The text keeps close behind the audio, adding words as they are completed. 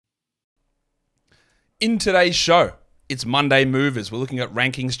In today's show, it's Monday Movers. We're looking at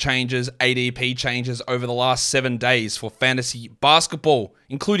rankings changes, ADP changes over the last 7 days for fantasy basketball,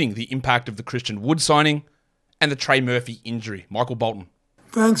 including the impact of the Christian Wood signing and the Trey Murphy injury. Michael Bolton.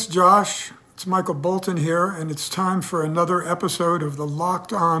 Thanks, Josh. It's Michael Bolton here, and it's time for another episode of the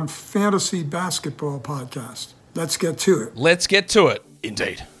Locked On Fantasy Basketball Podcast. Let's get to it. Let's get to it,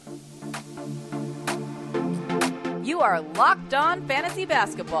 indeed. You are Locked On Fantasy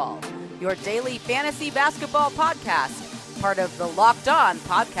Basketball, your daily fantasy basketball podcast, part of the Locked On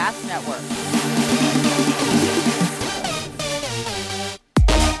Podcast Network.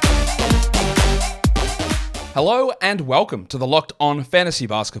 Hello and welcome to the Locked On Fantasy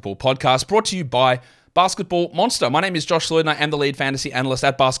Basketball Podcast, brought to you by Basketball Monster. My name is Josh Lloyd and I am the lead fantasy analyst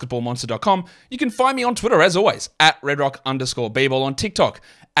at basketballmonster.com. You can find me on Twitter, as always, at redrock_bball, on TikTok,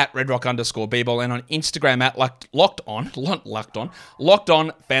 at redrock_bball, and on Instagram at Locked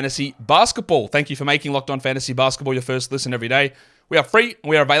On Fantasy Basketball. Thank you for making Locked On Fantasy Basketball your first listen every day. We are free and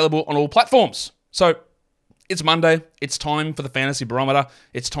we are available on all platforms. So it's Monday. It's time for the Fantasy Barometer.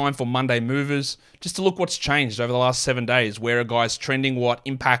 It's time for Monday Movers, just to look what's changed over the last 7 days, where are guys trending, what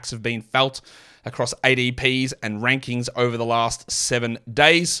impacts have been felt across ADPs and rankings over the last 7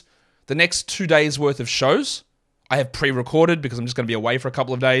 days. The next 2 days worth of shows I have pre-recorded because I'm just going to be away for a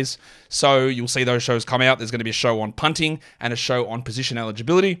couple of days. So you'll see those shows come out. There's going to be a show on punting and a show on position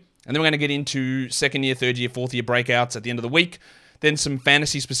eligibility. And then we're going to get into second year, third year, fourth year breakouts at the end of the week. Then some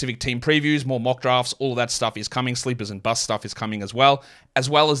fantasy-specific team previews, more mock drafts, all of that stuff is coming. Sleepers and bust stuff is coming as well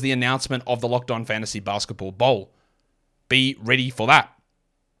as the announcement of the Locked On Fantasy Basketball Bowl. Be ready for that.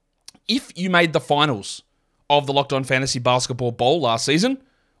 If you made the finals of the Locked On Fantasy Basketball Bowl last season,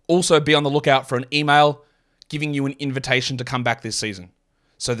 also be on the lookout for an email giving you an invitation to come back this season.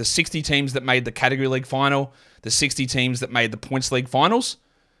 So the 60 teams that made the Category League final, the 60 teams that made the Points League finals,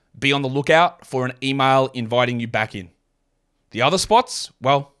 be on the lookout for an email inviting you back in. The other spots,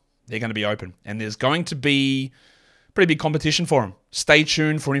 well, they're going to be open, and there's going to be pretty big competition for them. Stay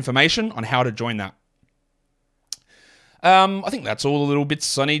tuned for information on how to join that. I think that's all the little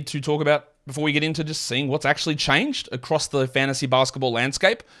bits I need to talk about before we get into just seeing what's actually changed across the fantasy basketball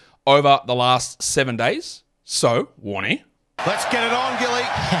landscape over the last 7 days. So, Warnie. Let's get it on, Gilly.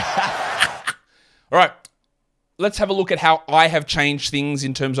 All right. Let's have a look at how I have changed things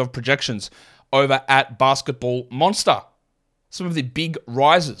in terms of projections over at Basketball Monster. Some of the big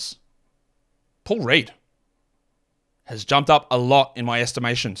rises. Paul Reed has jumped up a lot in my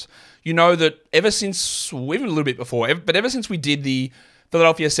estimations. You know that ever since, even a little bit before, but ever since we did the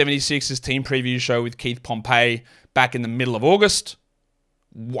Philadelphia 76ers team preview show with Keith Pompey back in the middle of August,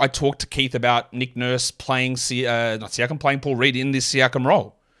 I talked to Keith about Nick Nurse playing Paul Reed in this Siakam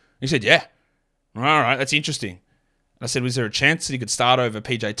role. He said, yeah. All right, that's interesting. And I said, was there a chance that he could start over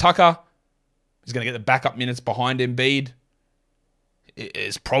PJ Tucker? He's going to get the backup minutes behind Embiid.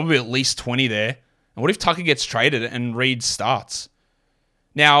 It's probably at least 20 there. And what if Tucker gets traded and Reed starts?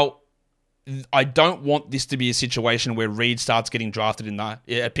 Now, I don't want this to be a situation where Reed starts getting drafted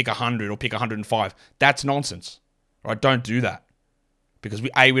at pick 100 or pick 105. That's nonsense. Right? Don't do that. Because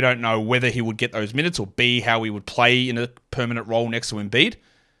we don't know whether he would get those minutes, or B, how he would play in a permanent role next to Embiid.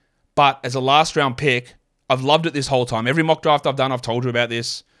 But as a last round pick, I've loved it this whole time. Every mock draft I've done, I've told you about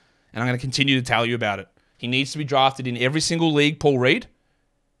this, and I'm going to continue to tell you about it. He needs to be drafted in every single league, Paul Reed.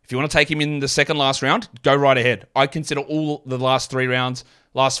 If you want to take him in the second last round, go right ahead. I consider all the last 3 rounds,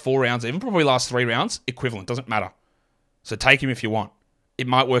 last 4 rounds, even probably last 3 rounds, equivalent. Doesn't matter. So take him if you want. It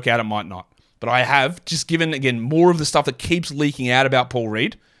might work out, it might not. But I have, just given, again, more of the stuff that keeps leaking out about Paul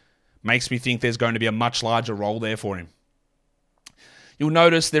Reed, makes me think there's going to be a much larger role there for him. You'll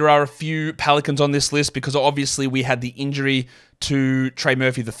notice there are a few Pelicans on this list because obviously we had the injury to Trey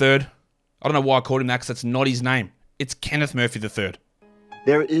Murphy III. I don't know why I called him that because that's not his name. It's Kenneth Murphy III.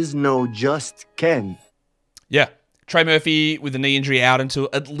 There is no just Ken. Yeah. Trey Murphy with the knee injury out until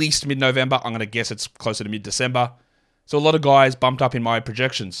at least mid-November. I'm going to guess it's closer to mid-December. So a lot of guys bumped up in my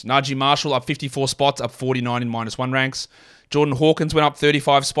projections. Najee Marshall up 54 spots, up 49 in -1 ranks. Jordan Hawkins went up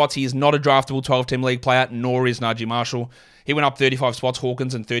 35 spots. He is not a draftable 12-team league player, nor is Najee Marshall. He went up 35 spots,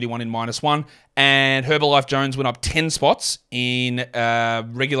 Hawkins, and 31 in -1. And Herbalife Jones went up 10 spots in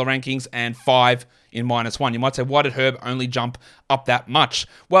regular rankings and 5 in -1. You might say, why did Herb only jump up that much?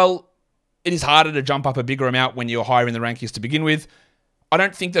 Well, it is harder to jump up a bigger amount when you're higher in the rankings to begin with. I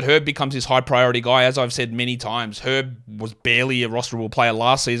don't think that Herb becomes his high priority guy. As I've said many times, Herb was barely a rosterable player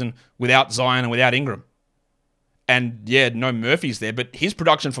last season without Zion and without Ingram. And yeah, no Murphy's there, but his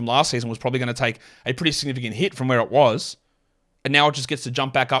production from last season was probably going to take a pretty significant hit from where it was. And now it just gets to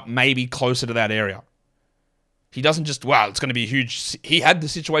jump back up maybe closer to that area. He doesn't just, wow, it's going to be huge. He had the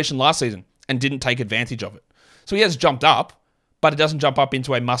situation last season and didn't take advantage of it. So he has jumped up, but it doesn't jump up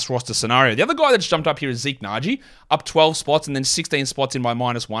into a must-roster scenario. The other guy that's jumped up here is Zeke Nagy, up 12 spots and then 16 spots in my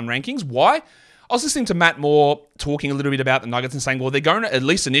 -1 rankings. Why? I was listening to Matt Moore talking a little bit about the Nuggets and saying, well, they're going to, at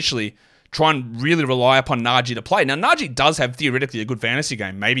least initially, try and really rely upon Nagy to play. Now, Nagy does have theoretically a good fantasy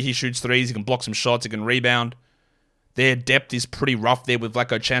game. Maybe he shoots threes, he can block some shots, he can rebound. Their depth is pretty rough there with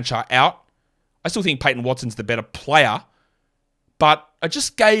Vlatko Čančar out. I still think Peyton Watson's the better player, but I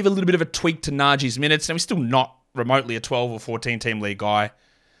just gave a little bit of a tweak to Nagy's minutes. Now, he's still not remotely a 12 or 14 team league guy,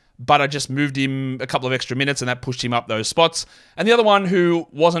 but I just moved him a couple of extra minutes and that pushed him up those spots. And the other one who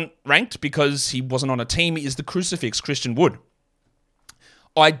wasn't ranked because he wasn't on a team is the crucifix, Christian Wood.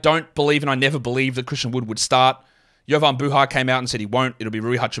 I don't believe, and I never believed that Christian Wood would start. Jovan Buha came out and said he won't. It'll be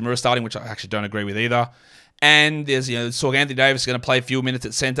Rui Hachimura starting, which I actually don't agree with either. And there's, saw Anthony Davis is going to play a few minutes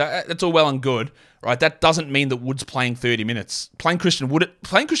at center. That's all well and good, right? That doesn't mean that Wood's playing 30 minutes. Playing Christian Wood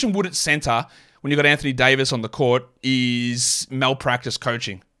at center when you've got Anthony Davis on the court is malpractice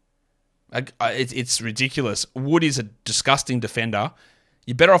coaching. It's ridiculous. Wood is a disgusting defender.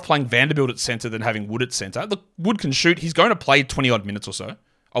 You're better off playing Vanderbilt at center than having Wood at center. Look, Wood can shoot. He's going to play 20-odd minutes or so,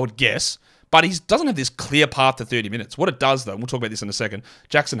 I would guess. But he doesn't have this clear path to 30 minutes. What it does, though, and we'll talk about this in a second,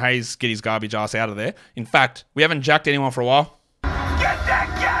 Jackson Hayes, get his garbage ass out of there. In fact, we haven't jacked anyone for a while. Get that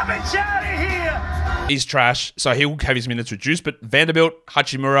garbage out of here! He's trash, so he'll have his minutes reduced. But Vanderbilt,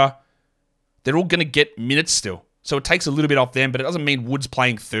 Hachimura, they're all going to get minutes still. So it takes a little bit off them, but it doesn't mean Wood's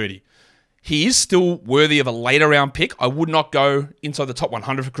playing 30. He is still worthy of a later round pick. I would not go inside the top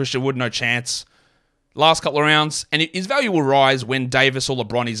 100 for Christian Wood, no chance. Last couple of rounds, and his value will rise when Davis or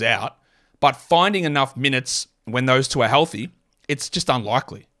LeBron is out. But finding enough minutes when those two are healthy, it's just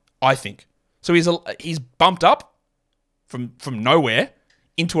unlikely, I think. So he's bumped up from nowhere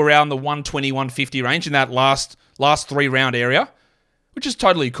into around the 120, 150 range in that last 3-round area, which is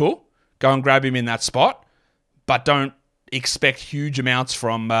totally cool. Go and grab him in that spot, but don't expect huge amounts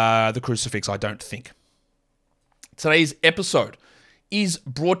from the crucifix, I don't think. Today's episode is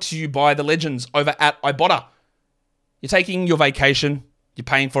brought to you by the legends over at Ibotta. You're taking your vacation, you're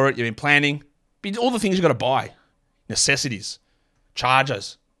paying for it, you've been planning, but all the things you've got to buy. Necessities,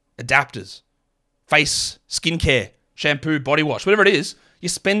 chargers, adapters, face, skincare, shampoo, body wash, whatever it is, you're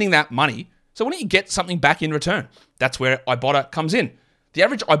spending that money. So why don't you get something back in return? That's where Ibotta comes in. The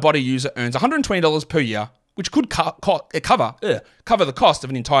average Ibotta user earns $120 per year, which could cover the cost of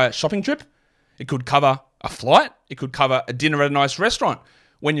an entire shopping trip. It could cover a flight. It could cover a dinner at a nice restaurant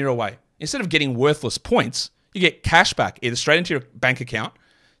when you're away. Instead of getting worthless points, you get cash back either straight into your bank account,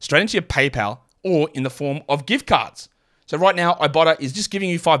 straight into your PayPal, or in the form of gift cards. So right now, Ibotta is just giving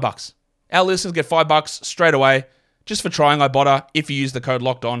you $5. Our listeners get $5 straight away just for trying Ibotta if you use the code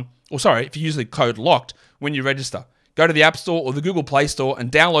LOCKEDON. If you use the code LOCKED when you register. Go to the App Store or the Google Play Store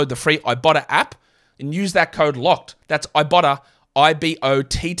and download the free Ibotta app and use that code LOCKED. That's Ibotta,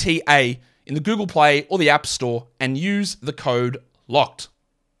 IBOTTA, in the Google Play or the App Store and use the code LOCKED.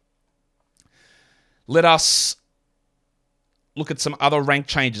 Let us look at some other rank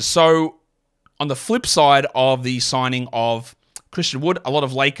changes. So, on the flip side of the signing of Christian Wood, a lot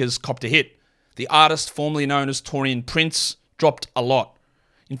of Lakers copped a hit. The artist formerly known as Taurean Prince dropped a lot.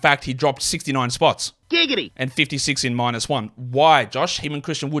 In fact, he dropped 69 spots. Giggity! And 56 in -1. Why, Josh? Him and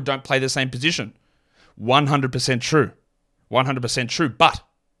Christian Wood don't play the same position. 100% true. 100% true. But,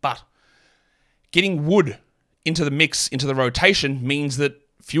 getting Wood into the mix, into the rotation, means that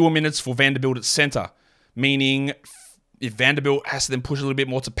fewer minutes for Vanderbilt at center. Meaning, if Vanderbilt has to then push a little bit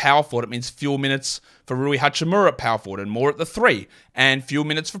more to power forward, it means fewer minutes for Rui Hachimura at power forward and more at the 3. And fewer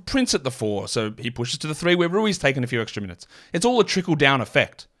minutes for Prince at the 4. So he pushes to the 3 where Rui's taken a few extra minutes. It's all a trickle-down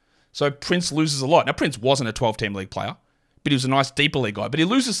effect. So Prince loses a lot. Now, Prince wasn't a 12-team league player, but he was a nice deeper league guy. But he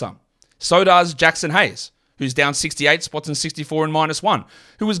loses some. So does Jackson Hayes, who's down 68 spots and 64 in -1,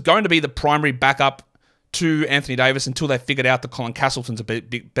 who was going to be the primary backup to Anthony Davis until they figured out that Colin Castleton's a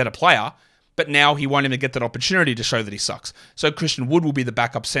bit better player. But now he won't even get that opportunity to show that he sucks. So Christian Wood will be the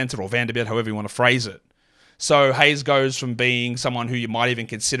backup center or Vanderbilt, however you want to phrase it. So Hayes goes from being someone who you might even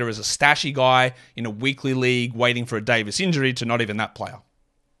consider as a stashy guy in a weekly league waiting for a Davis injury to not even that player.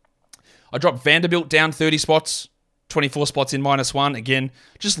 I dropped Vanderbilt down 30 spots, 24 spots in -1. Again,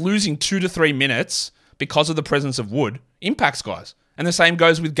 just losing 2 to 3 minutes because of the presence of Wood impacts guys. And the same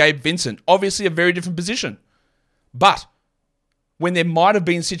goes with Gabe Vincent. Obviously a very different position. But when there might have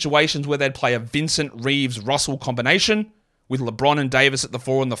been situations where they'd play a Vincent-Reeves-Russell combination with LeBron and Davis at the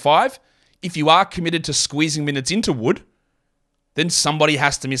 4 and the 5, if you are committed to squeezing minutes into Wood, then somebody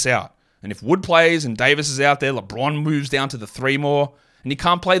has to miss out. And if Wood plays and Davis is out there, LeBron moves down to the 3 more, and you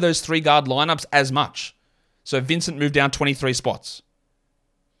can't play those 3-guard lineups as much. So Vincent moved down 23 spots.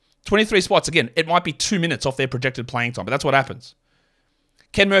 23 spots. Again, it might be 2 minutes off their projected playing time, but that's what happens.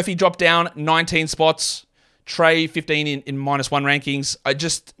 Ken Murphy dropped down 19 spots. Trey, 15 in -1 rankings.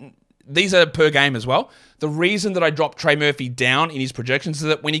 These are per game as well. The reason that I dropped Trey Murphy down in his projections is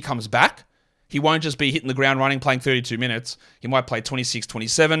that when he comes back, he won't just be hitting the ground running, playing 32 minutes. He might play 26,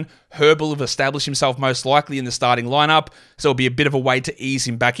 27. Herb will have established himself most likely in the starting lineup, so it'll be a bit of a way to ease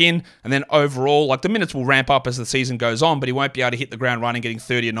him back in. And then overall, the minutes will ramp up as the season goes on, but he won't be able to hit the ground running, getting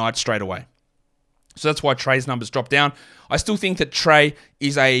 30 a night straight away. So that's why Trey's numbers drop down. I still think that Trey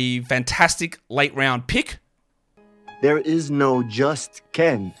is a fantastic late round pick. There is no just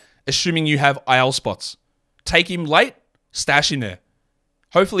Ken. Assuming you have IL spots. Take him late, stash him there.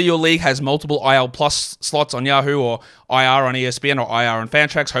 Hopefully your league has multiple IL plus slots on Yahoo or IR on ESPN or IR on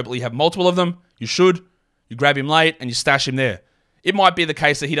Fantrax. Hopefully you have multiple of them. You should. You grab him late and you stash him there. It might be the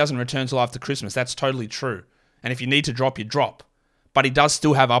case that he doesn't return till after Christmas. That's totally true. And if you need to drop, you drop. But he does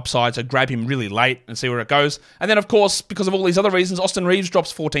still have upside, so grab him really late and see where it goes. And then, of course, because of all these other reasons, Austin Reeves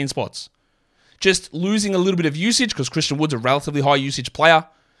drops 14 spots. Just losing a little bit of usage because Christian Wood's a relatively high usage player.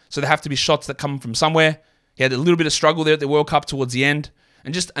 So there have to be shots that come from somewhere. He had a little bit of struggle there at the World Cup towards the end.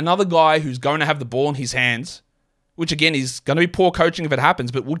 And just another guy who's going to have the ball in his hands, which again is going to be poor coaching if it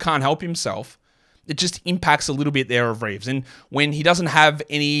happens, but Wood can't help himself. It just impacts a little bit there of Reeves. And when he doesn't have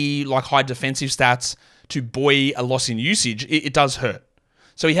any high defensive stats to buoy a loss in usage, it does hurt.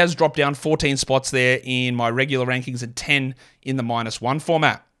 So he has dropped down 14 spots there in my regular rankings and 10 in the -1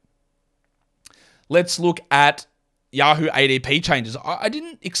 format. Let's look at Yahoo ADP changes. I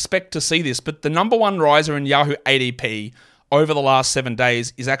didn't expect to see this, but the number one riser in Yahoo ADP over the last 7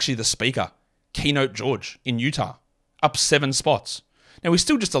 days is actually the speaker, Keynote George in Utah, up 7 spots. Now, he's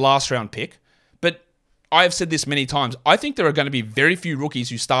still just a last round pick, but I have said this many times. I think there are going to be very few rookies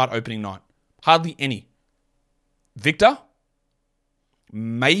who start opening night. Hardly any. Victor,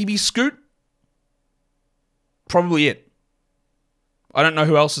 maybe Scoot, probably it. I don't know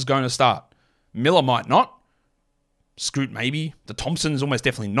who else is going to start. Miller might not. Scoot maybe. The Thompsons almost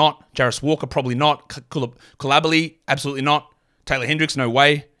definitely not. Jarris Walker probably not. Kulabali absolutely not. Taylor Hendricks no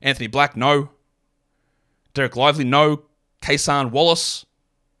way. Anthony Black no. Derek Lively no. Kaysan Wallace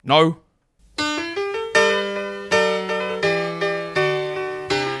no.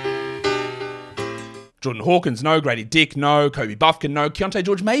 Jordan Hawkins no. Grady Dick no. Kobe Buffkin no. Keontae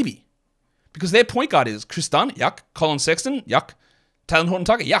George maybe. Because their point guard is Chris Dunn, yuck. Colin Sexton, yuck. Taylor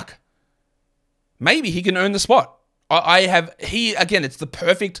Horton-Tucker, yuck. Maybe he can earn the spot. It's the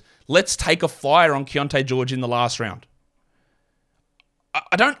perfect, let's take a flyer on Keontae George in the last round.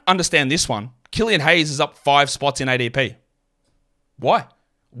 I don't understand this one. Killian Hayes is up 5 spots in ADP. Why?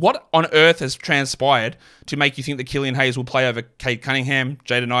 What on earth has transpired to make you think that Killian Hayes will play over Cade Cunningham,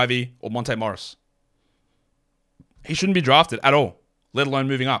 Jaden Ivey, or Monte Morris? He shouldn't be drafted at all, let alone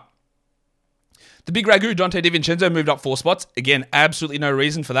moving up. The big ragu, Dante DiVincenzo, moved up 4 spots. Again, absolutely no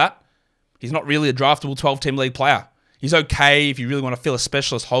reason for that. He's not really a draftable 12-team league player. He's okay if you really want to fill a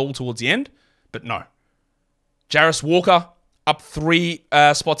specialist hole towards the end, but no. Jarris Walker, up 3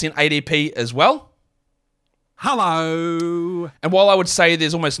 spots in ADP as well. Hello. And while I would say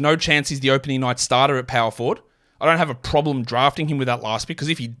there's almost no chance he's the opening night starter at power forward, I don't have a problem drafting him with that last pick, because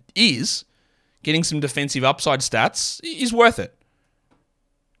if he is, getting some defensive upside stats is worth it.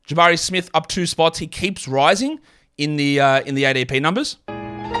 Jabari Smith up 2 spots. He keeps rising in the ADP numbers.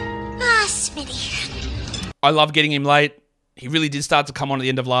 Smitty. I love getting him late. He really did start to come on at the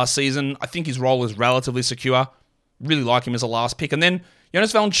end of last season. I think his role is relatively secure. Really like him as a last pick. And then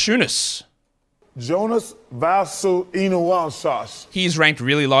Jonas Valanciunas. Jonas Valanciunas. He's ranked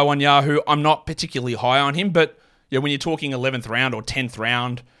really low on Yahoo. I'm not particularly high on him, but when you're talking 11th round or 10th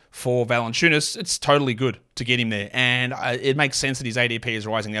round for Valanciunas, it's totally good to get him there. And it makes sense that his ADP is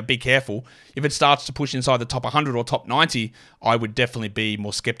rising. Now, be careful. If it starts to push inside the top 100 or top 90, I would definitely be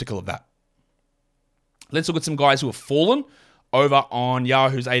more skeptical of that. Let's look at some guys who have fallen over on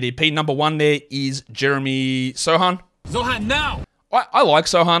Yahoo's ADP. Number 1 there is Jeremy Sohan. Sohan now! I like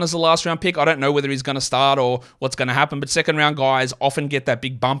Sohan as a last round pick. I don't know whether he's going to start or what's going to happen, but second round guys often get that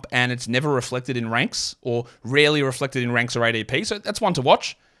big bump and it's never reflected in ranks or rarely reflected in ranks or ADP. So that's one to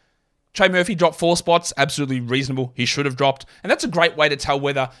watch. Trey Murphy dropped 4 spots. Absolutely reasonable. He should have dropped. And that's a great way to tell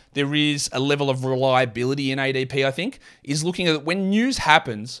whether there is a level of reliability in ADP, I think, is looking at when news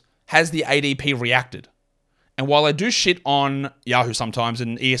happens, has the ADP reacted? And while I do shit on Yahoo sometimes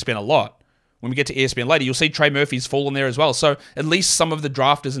and ESPN a lot, when we get to ESPN later, you'll see Trey Murphy's fallen there as well. So at least some of the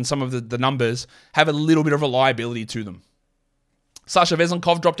drafters and some of the numbers have a little bit of reliability to them. Sasha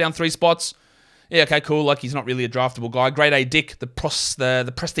Vezenkov dropped down 3 spots. Yeah, okay, cool. He's not really a draftable guy. Grade A Dick, the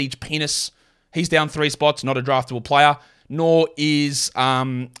prestige penis. He's down 3 spots, not a draftable player. nor is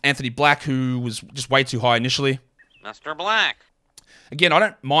Anthony Black, who was just way too high initially. Mr. Black. Again, I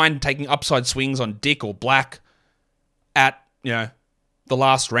don't mind taking upside swings on Dick or Black at, the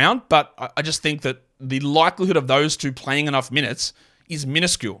last round, but I just think that the likelihood of those two playing enough minutes is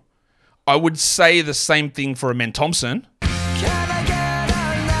minuscule. I would say the same thing for Amen Thompson.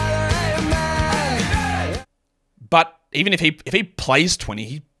 But even if he plays 20,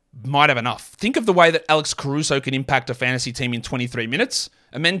 he might have enough. Think of the way that Alex Caruso can impact a fantasy team in 23 minutes.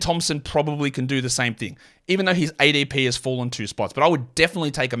 Amen Thompson probably can do the same thing, even though his ADP has fallen 2 spots. But I would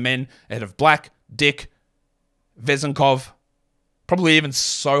definitely take Amen ahead of Black, Dick, Vezenkov, probably even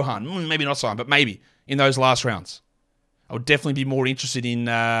Sohan. Maybe not Sohan, but maybe in those last rounds. I would definitely be more interested in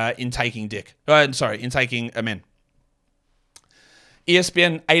taking Dick. In taking Amen.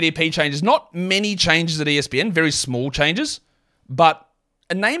 ESPN ADP changes. Not many changes at ESPN, very small changes. But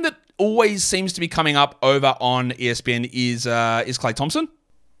a name that always seems to be coming up over on ESPN is Klay Thompson.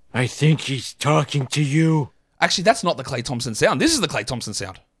 I think he's talking to you. Actually, that's not the Klay Thompson sound. This is the Klay Thompson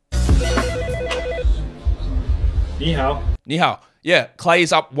sound. Ni hao. Ni hao. Yeah, Klay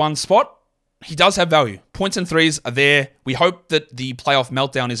is up 1 spot. He does have value. Points and threes are there. We hope that the playoff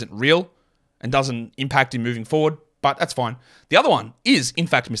meltdown isn't real and doesn't impact him moving forward, but that's fine. The other one is, in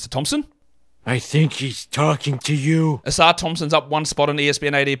fact, Mr. Thompson. I think he's talking to you. Asar Thompson's up 1 spot on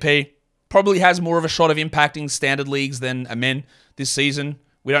ESPN ADP. Probably has more of a shot of impacting standard leagues than Amen this season.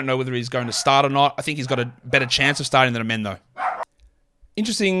 We don't know whether he's going to start or not. I think he's got a better chance of starting than Amen, though.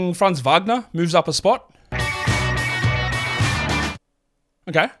 Interesting, Franz Wagner moves up a spot.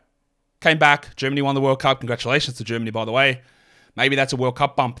 Okay. Came back. Germany won the World Cup. Congratulations to Germany, by the way. Maybe that's a World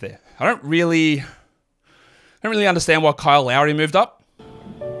Cup bump there. I don't really understand why Kyle Lowry moved up.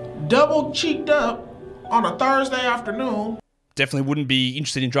 Double cheeked up on a Thursday afternoon. Definitely wouldn't be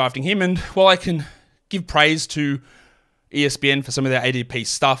interested in drafting him. And while I can give praise to ESPN for some of their ADP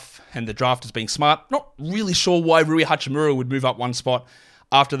stuff and the drafters being smart, not really sure why Rui Hachimura would move up 1 spot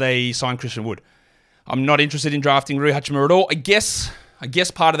after they signed Christian Wood. I'm not interested in drafting Rui Hachimura at all. I guess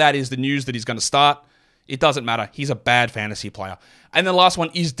part of that is the news that he's going to start. It doesn't matter. He's a bad fantasy player. And the last one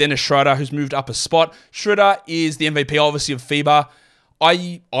is Dennis Schroeder, who's moved up a spot. Schroeder is the MVP, obviously, of FIBA.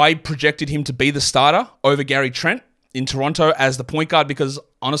 I projected him to be the starter over Gary Trent in Toronto as the point guard because,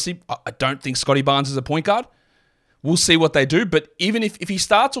 honestly, I don't think Scotty Barnes is a point guard. We'll see what they do. But even if he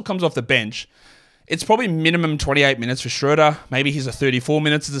starts or comes off the bench, it's probably minimum 28 minutes for Schroeder. Maybe he's a 34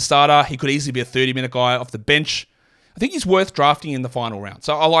 minutes as a starter. He could easily be a 30-minute guy off the bench. I think he's worth drafting in the final round.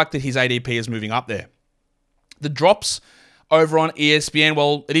 So I like that his ADP is moving up there. The drops over on ESPN,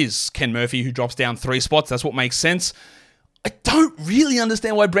 well, it is Ken Murphy who drops down 3 spots. That's what makes sense. I don't really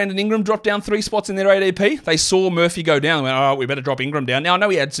understand why Brandon Ingram dropped down 3 spots in their ADP. They saw Murphy go down and went, all right, we better drop Ingram down. Now, I know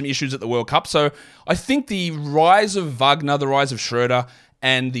he had some issues at the World Cup, so I think the rise of Wagner, the rise of Schroeder,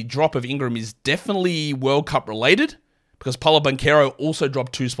 and the drop of Ingram is definitely World Cup related because Paulo Banchero also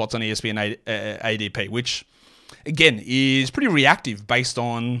dropped 2 spots on ESPN ADP, which, again, is pretty reactive based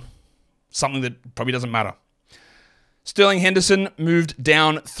on something that probably doesn't matter. Sterling Henderson moved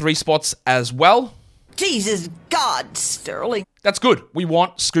down 3 spots as well. Jesus God, Sterling. That's good. We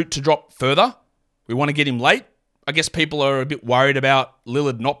want Scoot to drop further. We want to get him late. I guess people are a bit worried about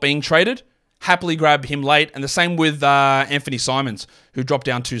Lillard not being traded. Happily grab him late. And the same with Anthony Simons, who dropped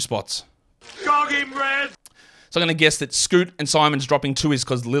down 2 spots. Dog him, Red! So I'm going to guess that Scoot and Simons dropping 2 is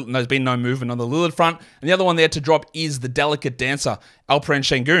because there's been no movement on the Lillard front. And the other one there to drop is the delicate dancer, Alperen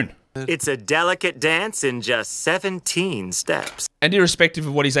Şengün. It's a delicate dance in just 17 steps. And irrespective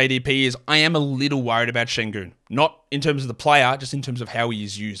of what his ADP is, I am a little worried about Şengün. Not in terms of the player, just in terms of how he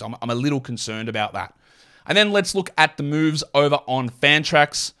is used. I'm a little concerned about that. And then let's look at the moves over on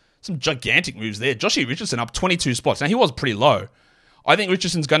Fantrax. Some gigantic moves there. Joshie Richardson up 22 spots. Now, he was pretty low. I think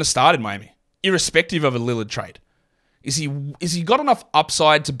Richardson's going to start in Miami, irrespective of a Lillard trade. Is he got enough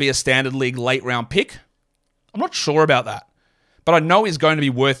upside to be a standard league late round pick? I'm not sure about that. But I know he's going to be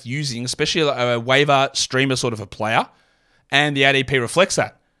worth using, especially a waiver streamer sort of a player. And the ADP reflects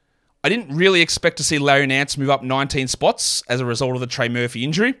that. I didn't really expect to see Larry Nance move up 19 spots as a result of the Trey Murphy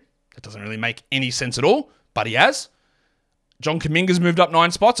injury. That doesn't really make any sense at all, but he has. John Kuminga's moved up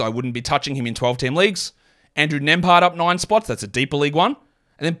 9 spots. I wouldn't be touching him in 12-team leagues. Andrew Nembhard up 9 spots. That's a deeper league one.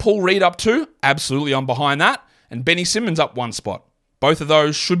 And then Paul Reed up 2. Absolutely, I'm behind that. And Benny Simmons up 1 spot. Both of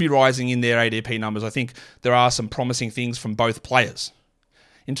those should be rising in their ADP numbers. I think there are some promising things from both players.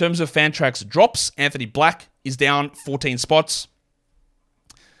 In terms of Fantrax drops, Anthony Black is down 14 spots.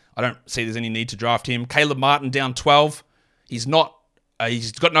 I don't see there's any need to draft him. Caleb Martin down 12. He's got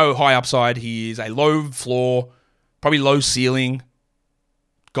no high upside. He is a low floor, probably low ceiling,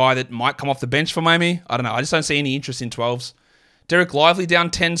 guy that might come off the bench for Miami. I don't know. I just don't see any interest in 12s. Derek Lively down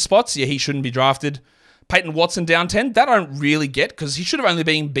 10 spots. Yeah, he shouldn't be drafted. Peyton Watson down 10. That I don't really get because he should have only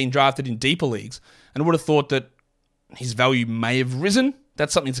been drafted in deeper leagues. And I would have thought that his value may have risen.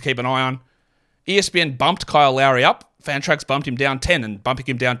 That's something to keep an eye on. ESPN bumped Kyle Lowry up. Fantrax bumped him down 10, and bumping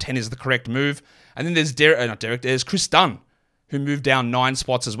him down 10 is the correct move. And then there's there's Chris Dunn, who moved down 9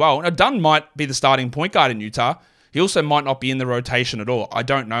 spots as well. Now, Dunn might be the starting point guard in Utah. He also might not be in the rotation at all. I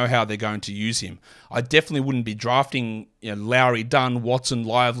don't know how they're going to use him. I definitely wouldn't be drafting Lowry, Dunn, Watson,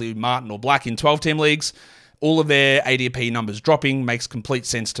 Lively, Martin, or Black in 12-team leagues. All of their ADP numbers dropping makes complete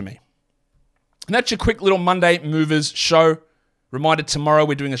sense to me. And that's your quick little Monday Movers show. Reminder, tomorrow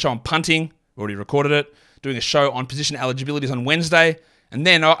we're doing a show on punting. We already recorded it. Doing a show on position eligibilities on Wednesday. And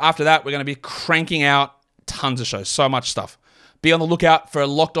then after that, we're going to be cranking out tons of shows. So much stuff. Be on the lookout for a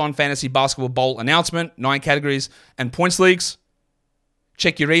Locked On Fantasy Basketball Bowl announcement, 9 categories and points leagues.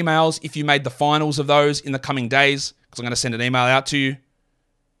 Check your emails if you made the finals of those in the coming days, because I'm going to send an email out to you.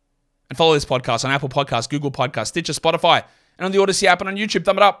 And follow this podcast on Apple Podcasts, Google Podcasts, Stitcher, Spotify, and on the Odyssey app and on YouTube.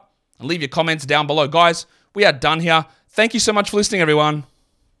 Thumb it up and leave your comments down below. Guys, we are done here. Thank you so much for listening, everyone.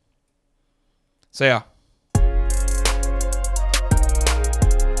 See ya.